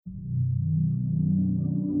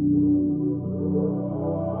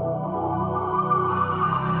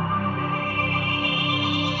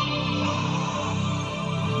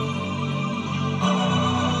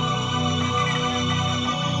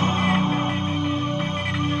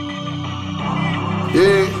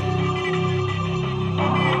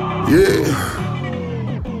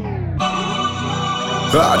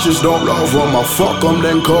I just don't love them, I fuck them,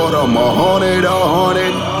 then call them a Hunnid, a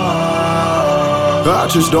Hunnid. I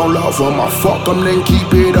just don't love them, I fuck them, then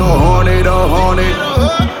keep it a Hunnid, a Hunnid.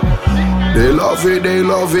 They love it, they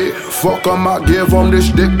love it. Fuck them, I give them this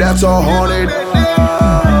dick, that's a Hunnid.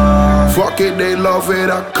 Fuck it, they love it,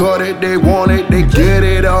 I cut it, they want it, they get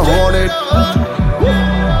it, a Hunnid.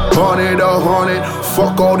 Hunnid, a Hunnid.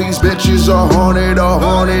 Fuck all these bitches, a Hunnid, a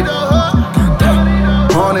Hunnid.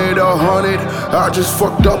 Hunnid, a Hunnid. I just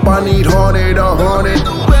fucked up, I need Hunnid, a Hunnid.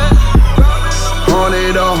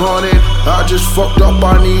 Hunnid, a Hunnid. I just fucked up,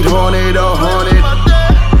 I need Hunnid, a Hunnid.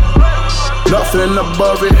 Nothing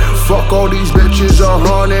above it. Fuck all these bitches, a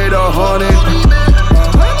Hunnid, a Hunnid.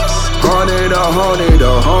 Hunnid, a Hunnid,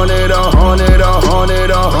 a Hunnid, a Hunnid, a Hunnid,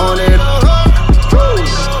 a Hunnid.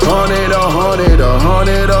 Hunnid, a Hunnid, a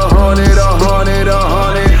Hunnid, a Hunnid, a Hunnid, a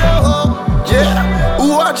Hunnid. Yeah,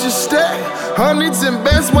 ooh, I just stack hundreds and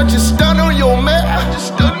bands, what you stun on your man.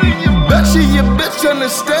 Bet you your bitch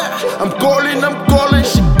understand. I'm calling,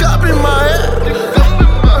 she got me my head.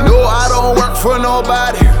 No, I don't work for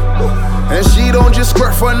nobody, and she don't just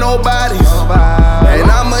squirt for nobody.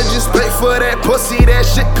 And I'ma just pay for that pussy, that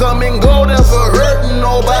shit come and go, never hurting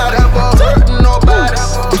nobody.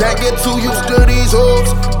 Can't get too used to these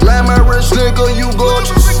hoes. Glamorous nigga, you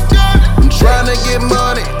gorgeous. I'm trying to get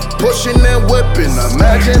money, pushing and whipping.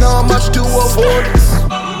 Imagine how much to avoid this.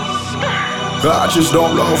 I just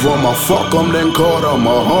don't love them, I fuck them, then call them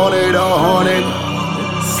a Hunnid, a Hunnid.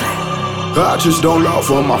 I just don't love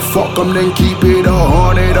them, I fuck them, then keep it a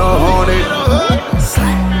Hunnid, a Hunnid.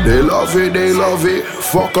 They love it, they love it.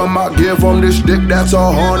 Fuck them, I give them this dick, that's a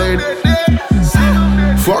Hunnid.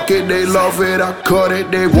 Fuck it, they love it, I cut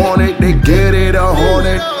it, they want it, they get it, a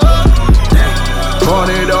Hunnid.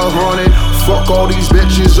 Hunnid, a Hunnid. Fuck all these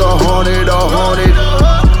bitches, a Hunnid, a Hunnid.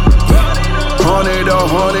 Hunnid, a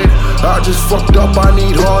Hunnid. I just fucked up, I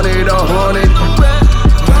need Hunnid, a Hunnid.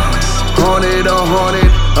 Hunnid, a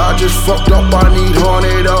Hunnid. I just fucked up, I need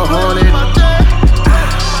Hunnid, a Hunnid.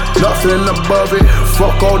 Nothing above it.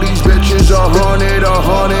 Fuck all these bitches, a Hunnid, a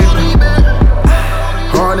Hunnid.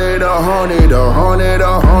 Hunnid, a Hunnid, a Hunnid,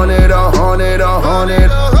 a Hunnid, a Hunnid, a Hunnid.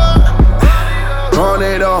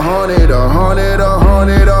 Hunnid, a Hunnid, a Hunnid.